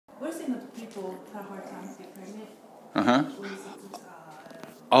reason that people have a hard time to get pregnant.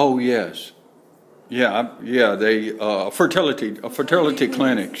 Oh yes, yeah. They fertility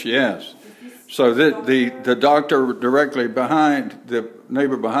clinics. Yes. So the doctor directly behind, the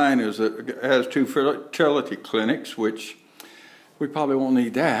neighbor behind has two fertility clinics, which we probably won't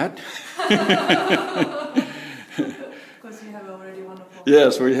need that. Because you have already one of them.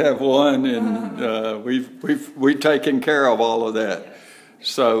 Yes, we have one, and we've taken care of all of that. Yes.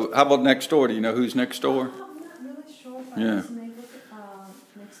 So how about next door? Do you know who's next door? I'm not really sure. But Yeah. his neighbor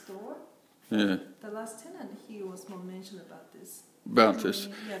next door. Yeah. The last tenant, he was more mentioned about this. About this.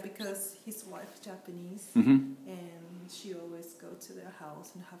 Yeah, because his wife is Japanese, Mm-hmm. and she always go to their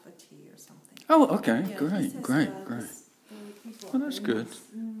house and have a tea or something. Oh, okay, Yeah, great. Well, that's very good. nice.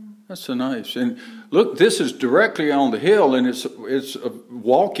 That's so nice. And look, this is directly on the hill, and it's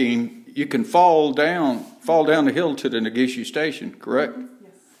walking. You can fall down the hill to the Nagishi station. Correct?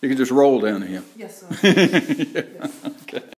 Yes. You can just roll down the hill. Yes, sir. Yeah. Yes.